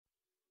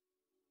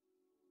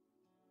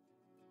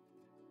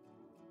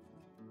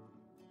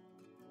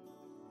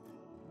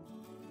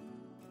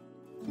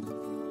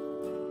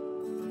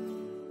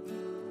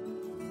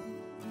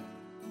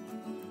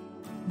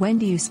When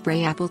do you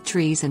spray apple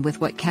trees and with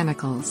what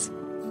chemicals?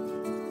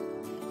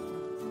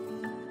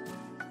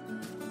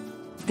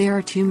 There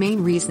are two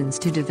main reasons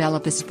to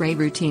develop a spray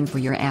routine for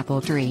your apple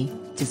tree: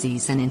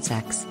 disease and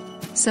insects.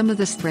 Some of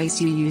the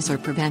sprays you use are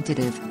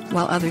preventative,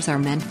 while others are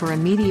meant for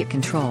immediate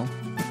control.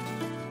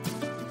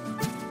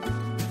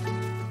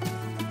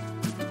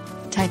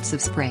 Types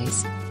of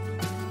sprays.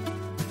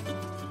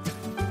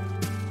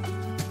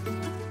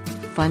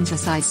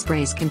 Fungicide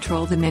sprays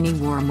control the many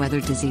warm weather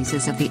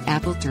diseases of the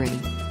apple tree.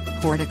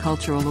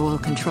 Horticultural oil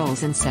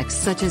controls insects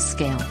such as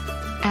scale.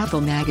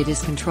 Apple maggot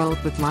is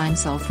controlled with lime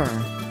sulfur.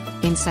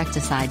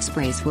 Insecticide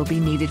sprays will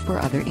be needed for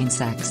other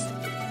insects.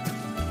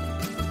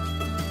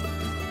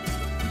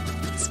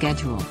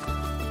 Schedule.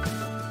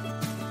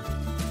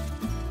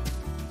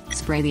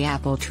 Spray the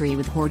apple tree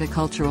with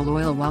horticultural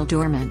oil while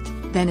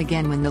dormant, then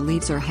again when the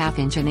leaves are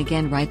half-inch and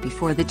again right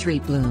before the tree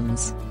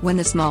blooms, when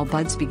the small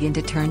buds begin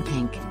to turn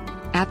pink.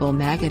 Apple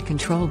maggot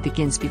control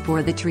begins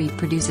before the tree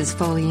produces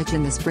foliage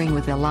in the spring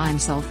with a lime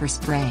sulfur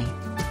spray.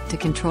 To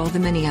control the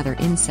many other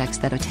insects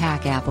that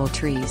attack apple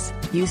trees,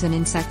 use an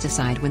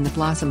insecticide when the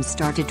blossoms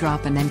start to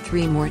drop and then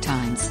 3 more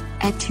times,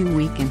 at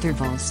 2-week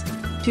intervals.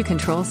 To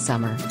control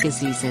summer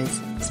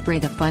diseases, spray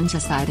the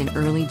fungicide in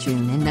early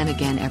June and then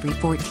again every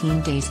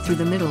 14 days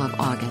through the middle of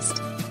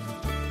August.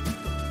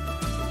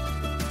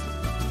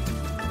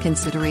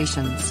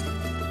 Considerations.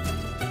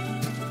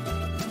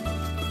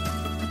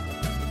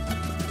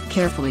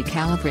 Carefully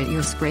calibrate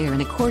your sprayer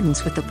in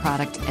accordance with the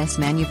product's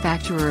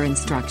manufacturer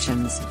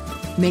instructions.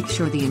 Make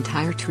sure the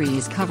entire tree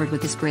is covered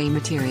with the spray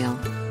material.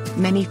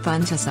 Many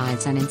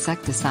fungicides and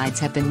insecticides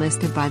have been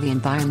listed by the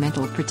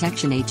Environmental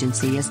Protection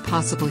Agency as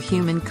possible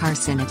human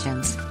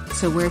carcinogens,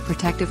 so wear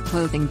protective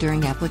clothing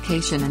during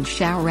application and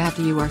shower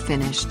after you are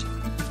finished.